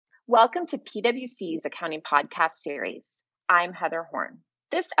Welcome to PwC's Accounting Podcast Series. I'm Heather Horn.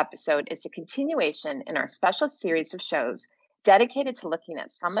 This episode is a continuation in our special series of shows dedicated to looking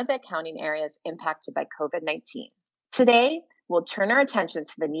at some of the accounting areas impacted by COVID-19. Today, we'll turn our attention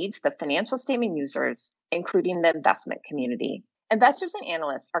to the needs of the financial statement users, including the investment community. Investors and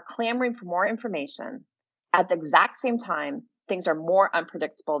analysts are clamoring for more information. At the exact same time, things are more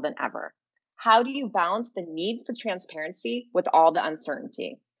unpredictable than ever. How do you balance the need for transparency with all the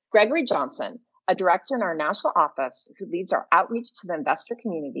uncertainty? Gregory Johnson, a director in our national office who leads our outreach to the investor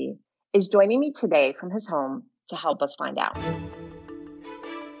community, is joining me today from his home to help us find out.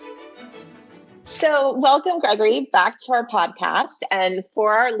 So welcome, Gregory, back to our podcast. And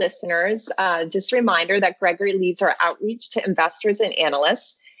for our listeners, just a reminder that Gregory leads our outreach to investors and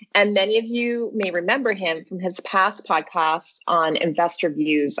analysts. And many of you may remember him from his past podcast on investor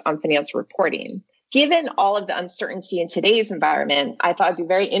views on financial reporting. Given all of the uncertainty in today's environment, I thought it'd be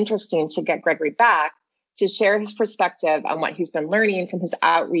very interesting to get Gregory back to share his perspective on what he's been learning from his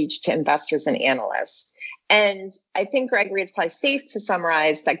outreach to investors and analysts. And I think, Gregory, it's probably safe to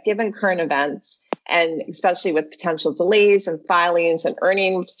summarize that given current events, and especially with potential delays in filings and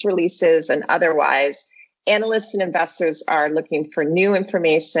earnings releases and otherwise, analysts and investors are looking for new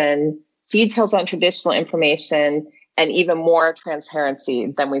information, details on traditional information, and even more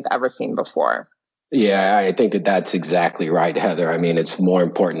transparency than we've ever seen before. Yeah, I think that's exactly right, Heather. I mean, it's more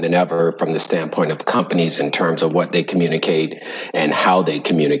important than ever from the standpoint of companies in terms of what they communicate and how they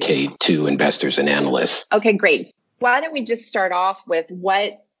communicate to investors and analysts. Okay, great. Why don't we just start off with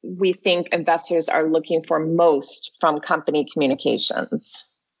what we think investors are looking for most from company communications?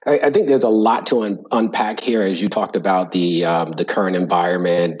 I think there's a lot to unpack here as you talked about the current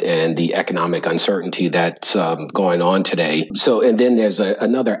environment and the economic uncertainty that's going on today. So, and then there's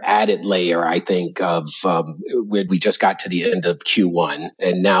another added layer, I think, of where we just got to the end of Q1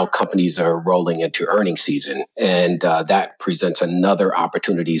 and now companies are rolling into earnings season. And that presents another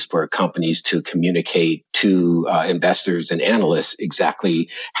opportunities for companies to communicate to investors and analysts exactly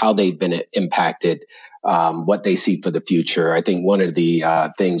how they've been impacted, what they see for the future. I think one of the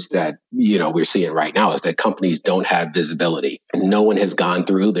things that we're seeing right now is that companies don't have visibility. No one has gone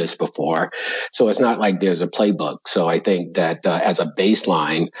through this before, so it's not like there's a playbook. So I think that as a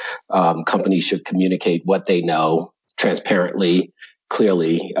baseline, companies should communicate what they know transparently,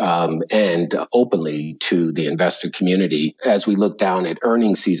 clearly, and openly to the investor community. As we look down at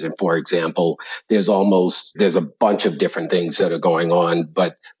earnings season, for example, there's a bunch of different things that are going on,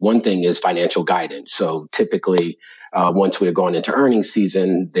 but one thing is financial guidance. So typically, once we're going into earnings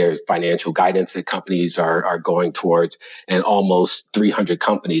season, there's financial guidance that companies are going towards, and almost 300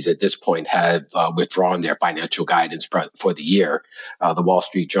 companies at this point have withdrawn their financial guidance for the year. The Wall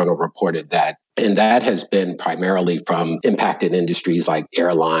Street Journal reported that. And that has been primarily from impacted industries like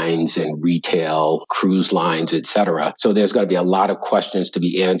airlines and retail, cruise lines, et cetera. So there's going to be a lot of questions to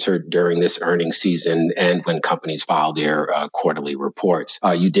be answered during this earnings season and when companies file their quarterly reports.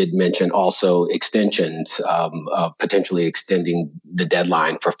 You did mention also extensions, potentially extending the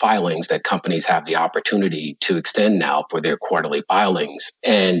deadline for filings, that companies have the opportunity to extend now for their quarterly filings.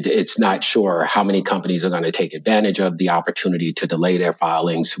 And it's not sure how many companies are going to take advantage of the opportunity to delay their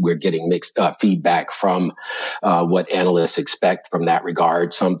filings. We're getting mixed feedback from what analysts expect from that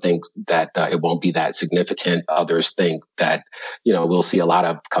regard. Some think that it won't be that significant. Others think that, we'll see a lot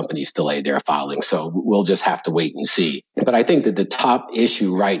of companies delay their filing. So we'll just have to wait and see. But I think that the top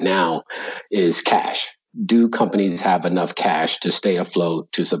issue right now is cash. Do companies have enough cash to stay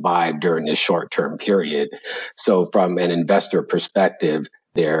afloat, to survive during this short-term period? So from an investor perspective,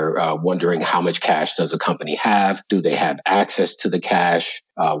 they're wondering how much cash does a company have? Do they have access to the cash?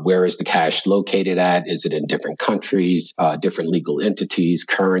 Where is the cash located at? Is it in different countries, different legal entities,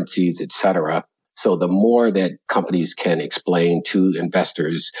 currencies, et cetera? So the more that companies can explain to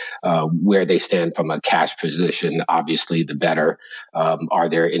investors where they stand from a cash position, obviously, the better. Are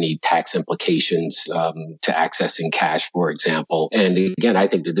there any tax implications to accessing cash, for example? And again, I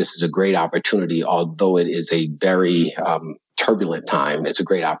think that this is a great opportunity, although it is a very turbulent time. It's a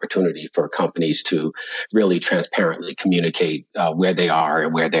great opportunity for companies to really transparently communicate where they are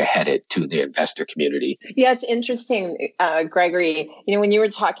and where they're headed to the investor community. Yeah, it's interesting, Gregory. When you were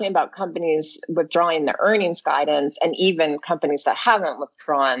talking about companies withdrawing their earnings guidance, and even companies that haven't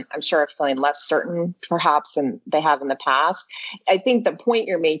withdrawn, I'm sure are feeling less certain, perhaps, than they have in the past. I think the point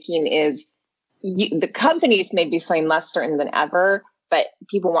you're making is the companies may be feeling less certain than ever, but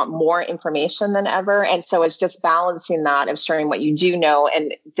people want more information than ever. And so it's just balancing that of sharing what you do know.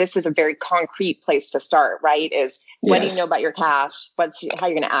 And this is a very concrete place to start, right? Is what do you know about your cash? How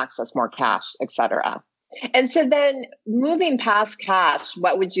you're going to access more cash, et cetera. And so then moving past cash,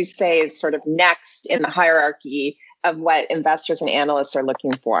 what would you say is sort of next in the hierarchy of what investors and analysts are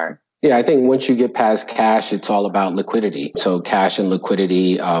looking for? Yeah, I think once you get past cash, it's all about liquidity. So cash and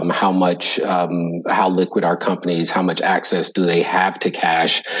liquidity, how liquid are companies? How much access do they have to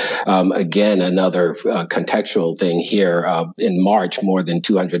cash? Again, another contextual thing here. In March, more than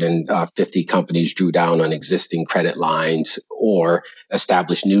 250 companies drew down on existing credit lines or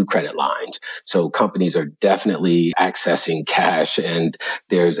established new credit lines. So companies are definitely accessing cash, and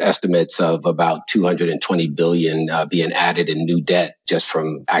there's estimates of about 220 billion being added in new debt just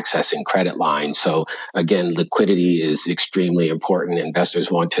from accessing credit lines. So again, liquidity is extremely important. Investors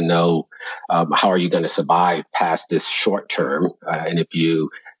want to know how are you going to survive past this short term, and if you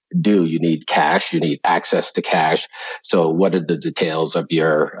you need cash, you need access to cash. So what are the details of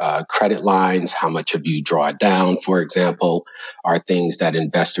your credit lines? How much have you drawn down, for example, are things that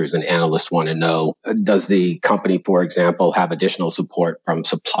investors and analysts want to know. Does the company, for example, have additional support from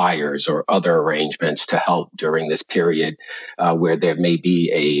suppliers or other arrangements to help during this period where there may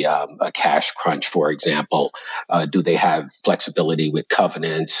be a cash crunch, for example? Do they have flexibility with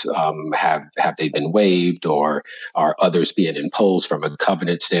covenants? Have they been waived, or are others being imposed from a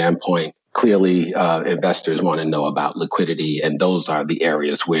covenant standpoint? Clearly, investors want to know about liquidity, and those are the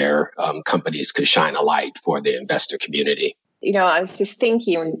areas where companies could shine a light for the investor community. You know, I was just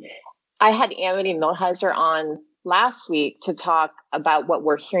thinking, I had Amity Millhiser on last week to talk about what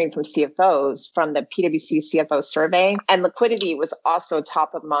we're hearing from CFOs from the PwC CFO survey. And liquidity was also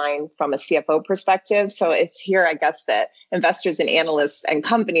top of mind from a CFO perspective. So it's here, I guess, that investors and analysts and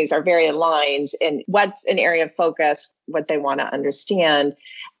companies are very aligned in what's an area of focus, what they want to understand.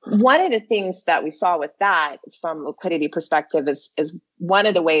 One of the things that we saw with that from liquidity perspective is one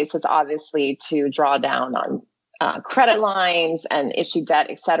of the ways is obviously to draw down on credit lines and issue debt,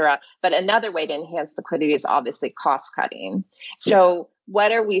 et cetera. But another way to enhance liquidity is obviously cost cutting. So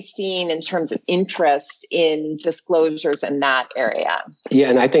what are we seeing in terms of interest in disclosures in that area? Yeah,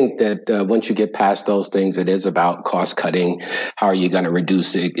 and I think that once you get past those things, it is about cost cutting. How are you going to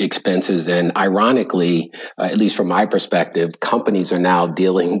reduce expenses? And ironically, at least from my perspective, companies are now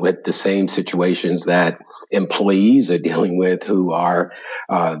dealing with the same situations that employees are dealing with who are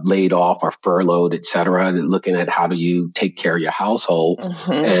laid off or furloughed, et cetera, looking at how do you take care of your household.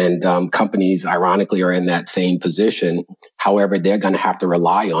 Mm-hmm. And companies, ironically, are in that same position. However, they're going to have to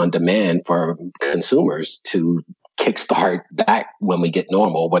rely on demand for consumers to kickstart back when we get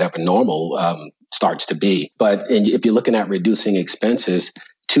normal, whatever normal starts to be. But if you're looking at reducing expenses,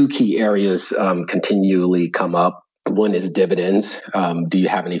 two key areas continually come up. One is dividends. Do you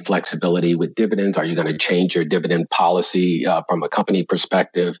have any flexibility with dividends? Are you going to change your dividend policy from a company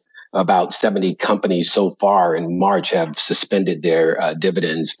perspective? About 70 companies so far in March have suspended their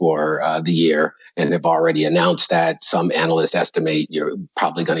dividends for the year and have already announced that. Some analysts estimate you're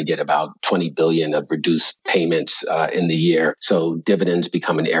probably going to get about 20 billion of reduced payments in the year. So dividends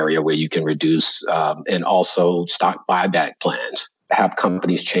become an area where you can reduce, and also stock buyback plans. Have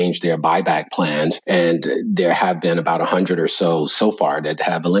companies change their buyback plans, and there have been about 100 or so far that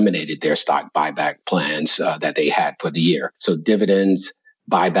have eliminated their stock buyback plans that they had for the year. So dividends,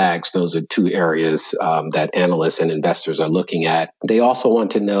 buybacks, those are two areas that analysts and investors are looking at. They also want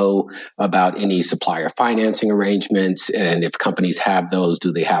to know about any supplier financing arrangements, and if companies have those,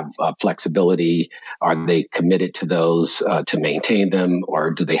 do they have flexibility? Are they committed to those to maintain them,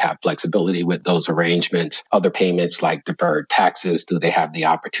 or do they have flexibility with those arrangements? Other payments like deferred taxes, do they have the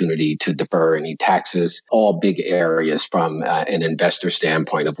opportunity to defer any taxes? All big areas from an investor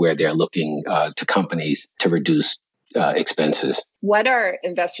standpoint of where they're looking to companies to reduce expenses. What are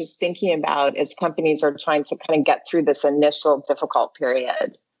investors thinking about as companies are trying to kind of get through this initial difficult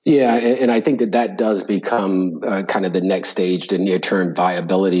period? Yeah, and I think that does become kind of the next stage, the near-term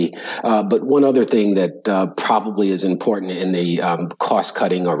viability. But one other thing that probably is important in the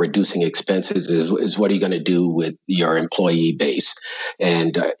cost-cutting or reducing expenses is what are you going to do with your employee base?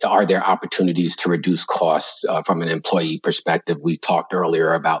 And are there opportunities to reduce costs from an employee perspective? We talked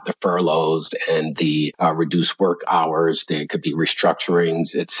earlier about the furloughs and the reduced work hours. There could be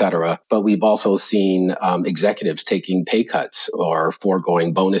restructurings, et cetera. But we've also seen executives taking pay cuts or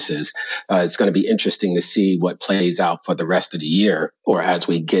foregoing bonuses. It's going to be interesting to see what plays out for the rest of the year, or as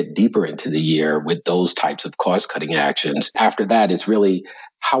we get deeper into the year with those types of cost-cutting actions. After that, it's really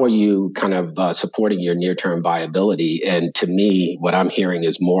how are you kind of supporting your near-term viability? And to me, what I'm hearing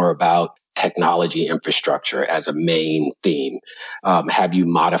is more about technology infrastructure as a main theme. Have you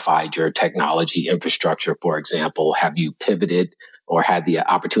modified your technology infrastructure, for example? Have you pivoted or had the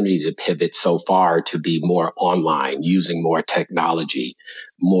opportunity to pivot so far to be more online, using more technology,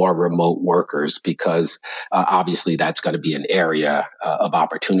 more remote workers because obviously that's going to be an area of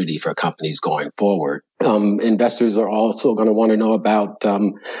opportunity for companies going forward. Investors are also going to want to know about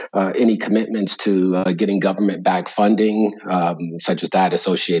any commitments to getting government-backed funding, such as that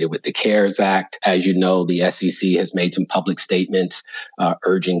associated with the CARES Act. As you know, the SEC has made some public statements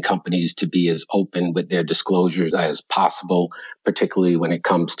urging companies to be as open with their disclosures as possible, particularly when it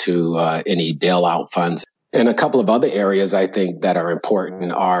comes to any bailout funds. And a couple of other areas I think that are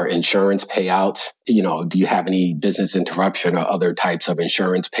important are insurance payouts. Do you have any business interruption or other types of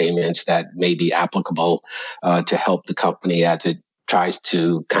insurance payments that may be applicable to help the company as it tries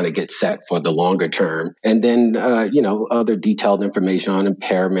to kind of get set for the longer term? And then, other detailed information on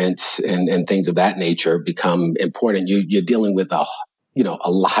impairments and things of that nature become important. You're dealing with a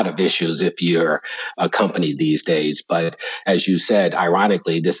lot of issues if you're a company these days. But as you said,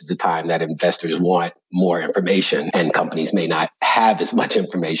 ironically, this is the time that investors want more information and companies may not have as much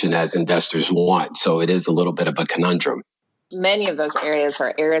information as investors want. So it is a little bit of a conundrum. Many of those areas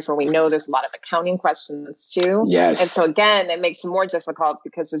are areas where we know there's a lot of accounting questions too. Yes. And so again, it makes it more difficult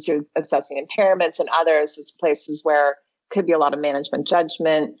because as you're assessing impairments and others, it's places where could be a lot of management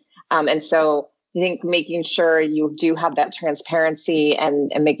judgment. And so I think making sure you do have that transparency and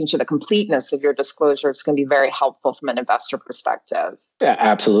making sure the completeness of your disclosure is going to be very helpful from an investor perspective. Yeah,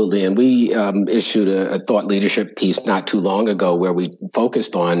 absolutely. And we issued a thought leadership piece not too long ago where we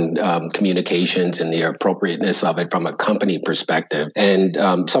focused on communications and the appropriateness of it from a company perspective. And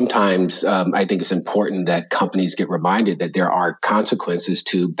sometimes I think it's important that companies get reminded that there are consequences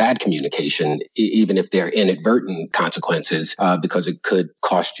to bad communication, even if they're inadvertent consequences, because it could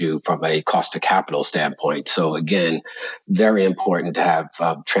cost you from a cost to capital standpoint. So again, very important to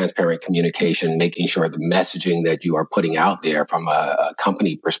have transparent communication, making sure the messaging that you are putting out there from a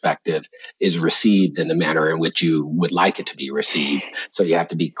company perspective is received in the manner in which you would like it to be received. So you have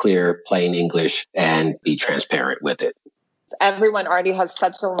to be clear, plain English, and be transparent with it. Everyone already has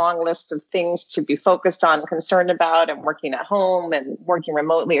such a long list of things to be focused on, concerned about, and working at home and working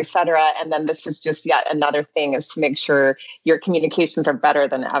remotely, et cetera. And then this is just yet another thing is to make sure your communications are better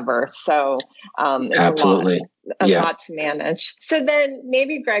than ever. So it's absolutely. a lot to manage. So then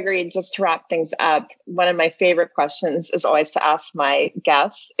maybe, Gregory, just to wrap things up, one of my favorite questions is always to ask my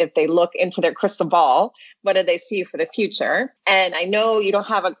guests if they look into their crystal ball, what do they see for the future? And I know you don't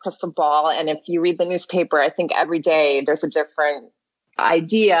have a crystal ball. And if you read the newspaper, I think every day there's a different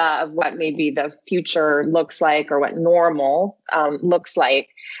idea of what maybe the future looks like or what normal looks like.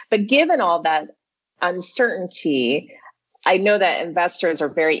 But given all that uncertainty, I know that investors are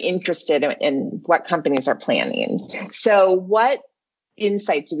very interested in what companies are planning. So what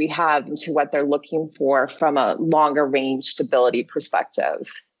insight do we have into what they're looking for from a longer range stability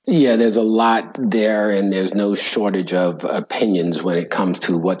perspective? Yeah, there's a lot there, and there's no shortage of opinions when it comes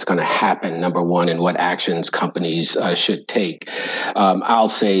to what's going to happen, number one, and what actions companies should take. I'll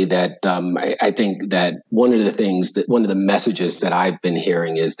say that I think that one of the messages that I've been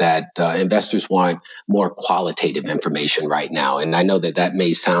hearing is that investors want more qualitative information right now. And I know that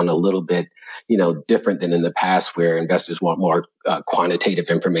may sound a little bit, different than in the past where investors want more quantitative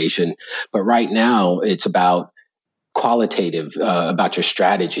information. But right now, it's about qualitative about your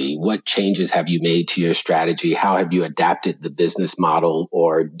strategy. What changes have you made to your strategy? How have you adapted the business model,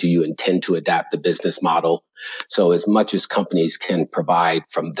 or do you intend to adapt the business model? So as much as companies can provide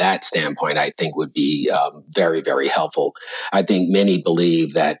from that standpoint, I think would be very, very helpful. I think many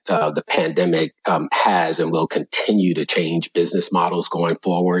believe that the pandemic has and will continue to change business models going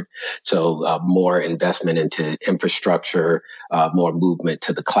forward. So more investment into infrastructure, more movement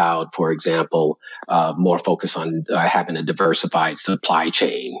to the cloud, for example, more focus on having a diversified supply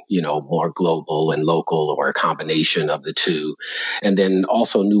chain, more global and local or a combination of the two. And then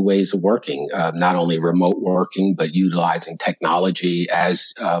also new ways of working, not only remote working, but utilizing technology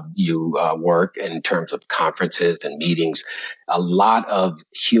as you work in terms of conferences and meetings. A lot of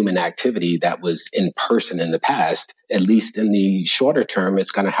human activity that was in person in the past, at least in the shorter term,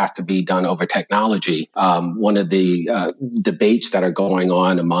 it's going to have to be done over technology. One of the debates that are going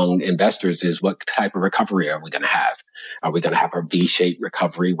on among investors is what type of recovery are we going to have? Are we going to have a V-shaped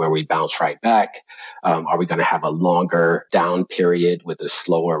recovery where we bounce right back? Are we going to have a longer down period with a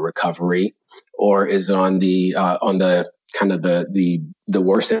slower recovery? Or is it on the kind of the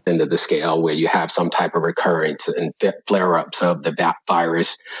worst end of the scale where you have some type of recurrence and flare-ups of the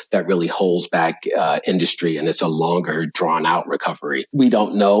virus that really holds back industry and it's a longer drawn out recovery? We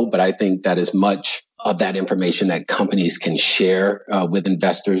don't know, but I think that as much of that information that companies can share with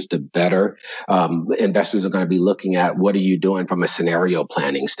investors, the better. Investors are going to be looking at what are you doing from a scenario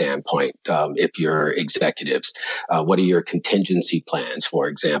planning standpoint if you're executives. What are your contingency plans, for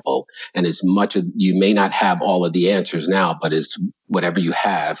example? And as much as you may not have all of the answers now, but it's whatever you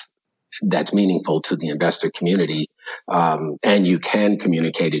have that's meaningful to the investor community, and you can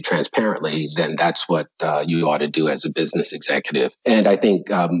communicate it transparently, then that's what you ought to do as a business executive. And I think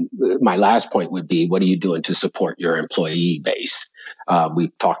my last point would be, what are you doing to support your employee base?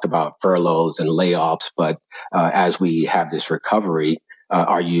 We've talked about furloughs and layoffs, but as we have this recovery,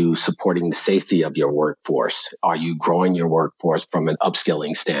 are you supporting the safety of your workforce? Are you growing your workforce from an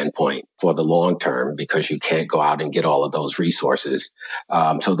upskilling standpoint for the long term, because you can't go out and get all of those resources?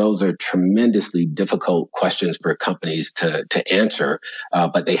 So those are tremendously difficult questions for companies to answer,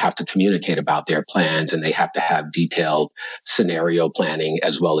 but they have to communicate about their plans, and they have to have detailed scenario planning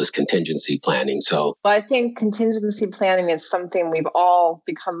as well as contingency planning. So well, I think contingency planning is something we've all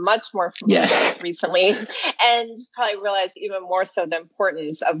become much more familiar with recently, and probably realize even more so the importance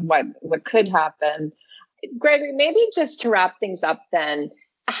of what could happen. Gregory, maybe just to wrap things up then,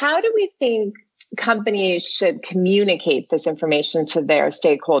 how do we think companies should communicate this information to their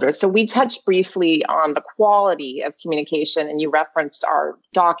stakeholders? So we touched briefly on the quality of communication, and you referenced our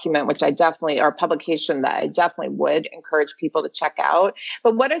document, which our publication that I definitely would encourage people to check out.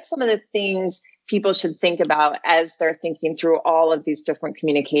 But what are some of the things people should think about as they're thinking through all of these different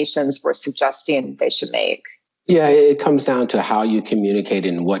communications we're suggesting they should make? Yeah, it comes down to how you communicate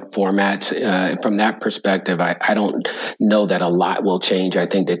in what format. From that perspective, I don't know that a lot will change. I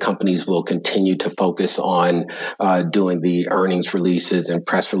think that companies will continue to focus on doing the earnings releases and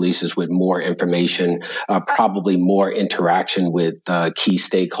press releases with more information, probably more interaction with key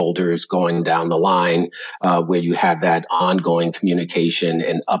stakeholders going down the line, where you have that ongoing communication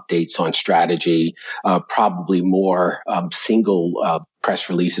and updates on strategy, probably more single press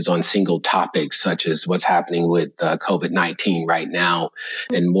releases on single topics, such as what's happening with COVID-19 right now,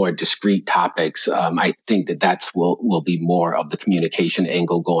 and more discrete topics. I think that will be more of the communication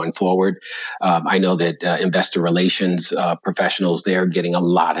angle going forward. I know that investor relations professionals, they're getting a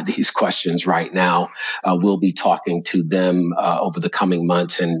lot of these questions right now. We'll be talking to them over the coming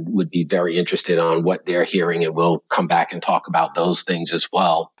months, and would be very interested on what they're hearing, and we'll come back and talk about those things as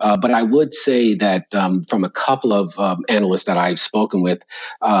well. But I would say that from a couple of analysts that I've spoken with,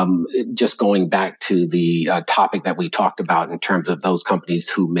 just going back to the topic that we talked about in terms of those companies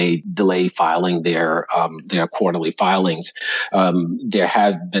who may delay filing their quarterly filings, there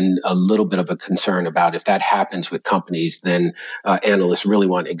has been a little bit of a concern about if that happens with companies, then analysts really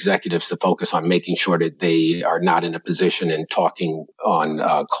want executives to focus on making sure that they are not in a position in talking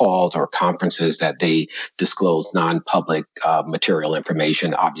on calls or conferences that they disclose non-public material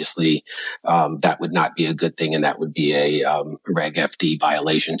information. Obviously, that would not be a good thing, and that would be a Reg FD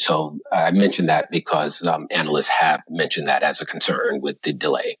violation. So I mentioned that because analysts have mentioned that as a concern with the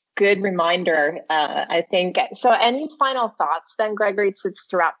delay. Good reminder, I think. So any final thoughts then, Gregory, to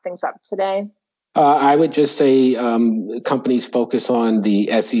wrap things up today? I would just say companies focus on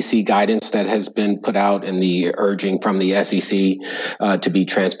the SEC guidance that has been put out, and the urging from the SEC to be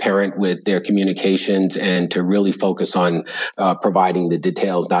transparent with their communications, and to really focus on providing the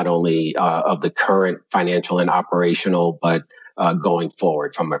details not only of the current financial and operational, but going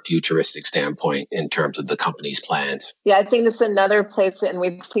forward from a futuristic standpoint in terms of the company's plans. Yeah, I think this is another place, and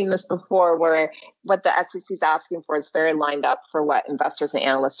we've seen this before, where what the SEC is asking for is very lined up for what investors and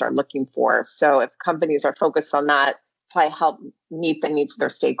analysts are looking for. So if companies are focused on that, probably help meet the needs of their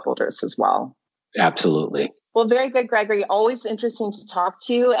stakeholders as well. Absolutely. Well, very good, Gregory. Always interesting to talk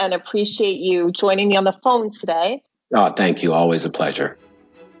to you, and appreciate you joining me on the phone today. Oh, thank you. Always a pleasure.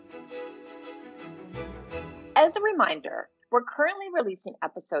 As a reminder, we're currently releasing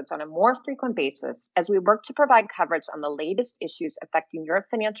episodes on a more frequent basis as we work to provide coverage on the latest issues affecting your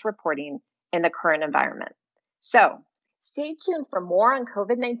financial reporting in the current environment. So stay tuned for more on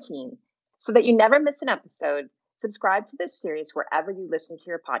COVID-19 so that you never miss an episode. Subscribe to this series wherever you listen to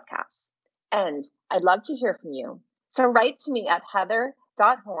your podcasts. And I'd love to hear from you. So write to me at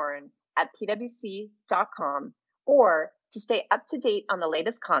heather.horn@pwc.com, or to stay up to date on the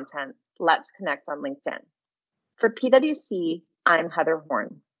latest content, let's connect on LinkedIn. For PwC, I'm Heather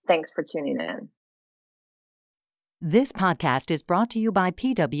Horn. Thanks for tuning in. This podcast is brought to you by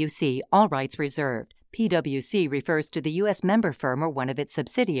PwC, all rights reserved. PwC refers to the U.S. member firm or one of its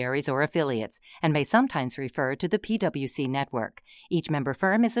subsidiaries or affiliates, and may sometimes refer to the PwC network. Each member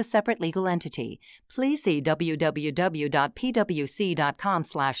firm is a separate legal entity. Please see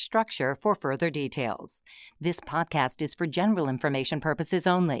www.pwc.com/structure for further details. This podcast is for general information purposes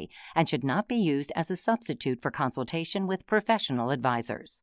only and should not be used as a substitute for consultation with professional advisors.